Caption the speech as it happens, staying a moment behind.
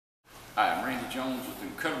Hi, I'm Randy Jones with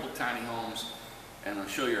Incredible Tiny Homes, and I'll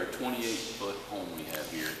show you our 28-foot home we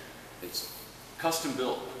have here. It's custom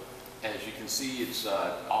built. As you can see, it's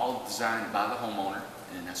all designed by the homeowner,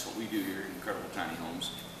 and that's what we do here at Incredible Tiny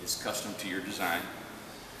Homes. It's custom to your design.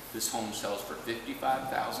 This home sells for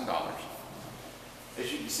 $55,000.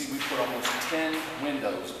 As you can see, we put almost 10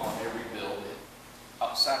 windows on every build.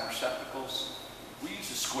 Outside receptacles, we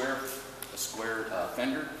use a square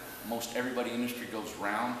fender. Most everybody in the industry goes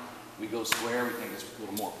round. We go square. We think it's a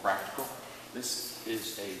little more practical. This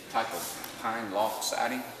is a type of pine loft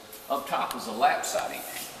siding. Up top is a lap siding.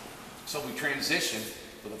 So we transition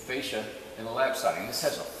with a fascia and a lap siding. This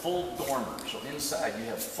has a full dormer, so inside you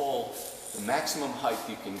have the maximum height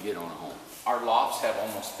you can get on a home. Our lofts have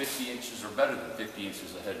almost 50 inches or better than 50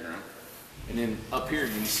 inches of headroom. And then up here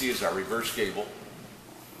you can see is our reverse gable.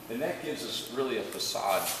 And that gives us really a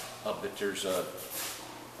facade of that there's a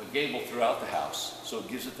gable throughout the house, so it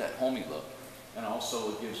gives it that homey look. And also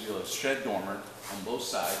it gives you a shed dormer on both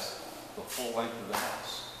sides, the full length of the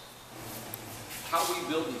house. How we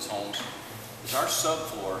build these homes is our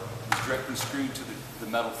subfloor is directly screwed to the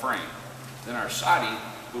metal frame. Then our siding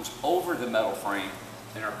goes over the metal frame,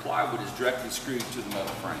 and our plywood is directly screwed to the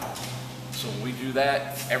metal frame. So when we do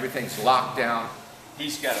that, everything's locked down.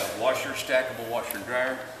 He's got a stackable washer and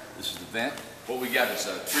dryer. This is the vent. What we got is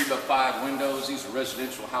 3x5 windows. These are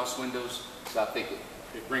residential house windows. So I think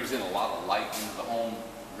it brings in a lot of light into the home.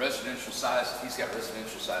 Residential size, he's got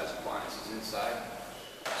residential size appliances inside.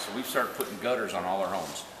 So we've started putting gutters on all our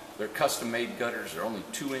homes. They're custom made gutters. They're only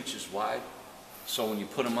 2 inches wide. So when you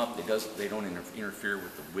put them up, they don't interfere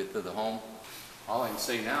with the width of the home. All I can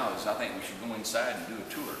say now is I think we should go inside and do a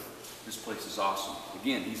tour. This place is awesome.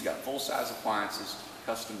 Again, he's got full-size appliances,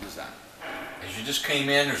 custom design. As you just came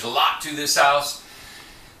in, there's a lot to this house.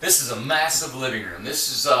 This is a massive living room.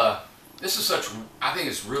 This is such, I think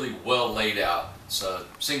it's really well laid out. It's a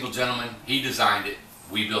single gentleman. He designed it.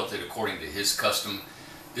 We built it according to his custom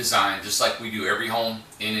design, just like we do every home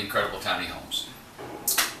in Incredible Tiny Homes.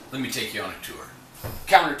 Let me take you on a tour.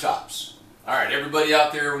 Countertops. All right, everybody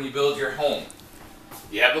out there, when you build your home,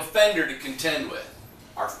 you have a fender to contend with.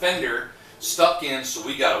 Our fender stuck in, so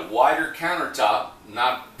we got a wider countertop,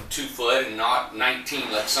 not 2 foot and not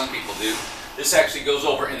 19 like some people do. This actually goes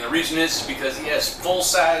over, and the reason is because he has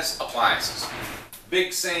full-size appliances.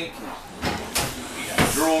 Big sink, we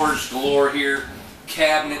got drawers galore here,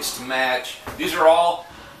 cabinets to match. These are all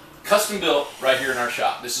custom built right here in our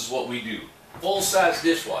shop. This is what we do. Full-size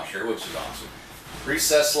dishwasher, which is awesome.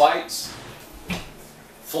 Recessed lights,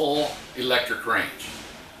 full electric range.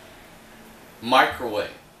 Microwave.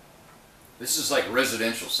 This is like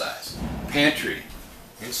residential size. Pantry.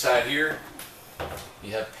 Inside here,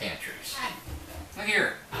 you have pantries. Look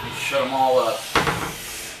here. You shut them all up.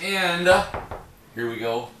 And here we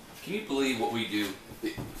go. Can you believe what we do?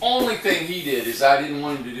 The only thing he did is I didn't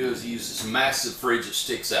want him to do is he used this massive fridge that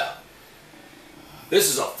sticks out.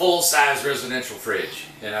 This is a full-size residential fridge.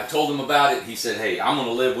 And I told him about it. He said, hey, I'm going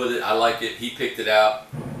to live with it. I like it. He picked it out.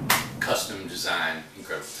 Custom design.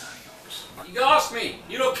 Incredible Tiny Homes. You lost me.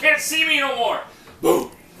 You can't see me no more.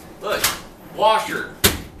 Boom. Look. Washer.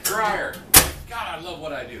 Dryer. God, I love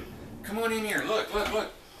what I do. Come on in here. Look, look,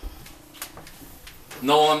 look.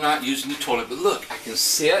 No, I'm not using the toilet, but look, I can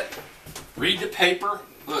sit, read the paper.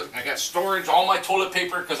 Look, I got storage, all my toilet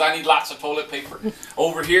paper, because I need lots of toilet paper.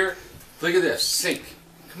 Over here, look at this, sink.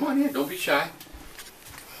 Come on in, don't be shy.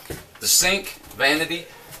 The sink, vanity,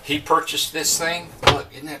 he purchased this thing.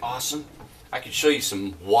 Look, isn't that awesome? I could show you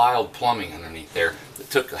some wild plumbing underneath there. It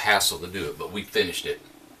took a hassle to do it, but we finished it.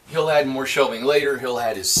 He'll add more shelving later. He'll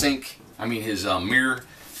add his sink, his mirror.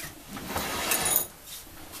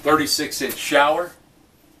 36-inch shower.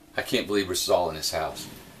 I can't believe this is all in his house.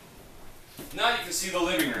 Now you can see the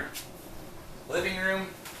living room. Living room.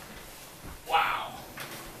 Wow.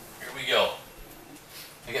 Here we go.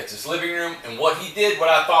 I got this living room, and what he did, what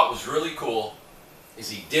I thought was really cool, is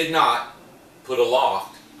he did not put a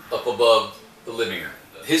loft up above the living room.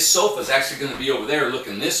 His sofa is actually going to be over there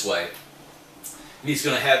looking this way. And he's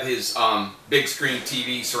going to have his big screen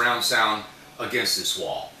TV surround sound against this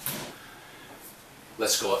wall.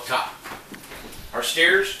 Let's go up top. Our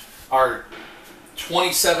stairs are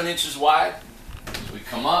 27 inches wide. So we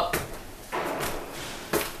come up.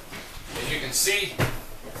 As you can see,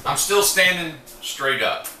 I'm still standing straight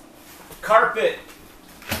up. Carpet.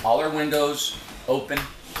 All our windows open.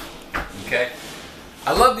 Okay.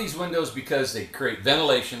 I love these windows because they create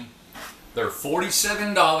ventilation. They're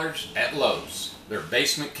 $47 at Lowe's. They're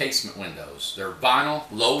basement casement windows. They're vinyl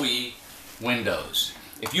low E windows.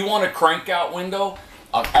 If you want a crank out window,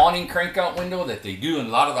 an awning crank out window that they do in a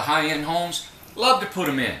lot of the high-end homes, love to put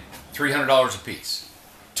them in. $300 a piece.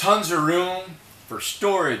 Tons of room for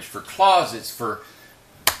storage, for closets,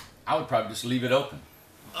 I would probably just leave it open.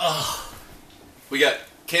 Oh, we got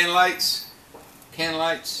can lights.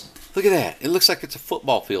 Look at that. It looks like it's a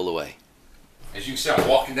football field away. As you can see, I'm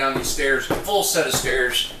walking down these stairs, full set of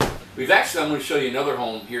stairs. I'm going to show you another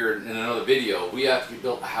home here in another video. We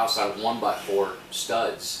built a house out of 1x4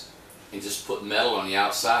 studs and just put metal on the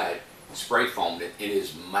outside, spray foamed it. It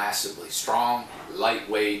is massively strong,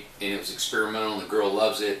 lightweight, and it was experimental, and the girl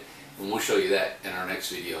loves it. And we'll show you that in our next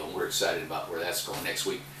video, and we're excited about where that's going next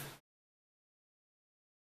week.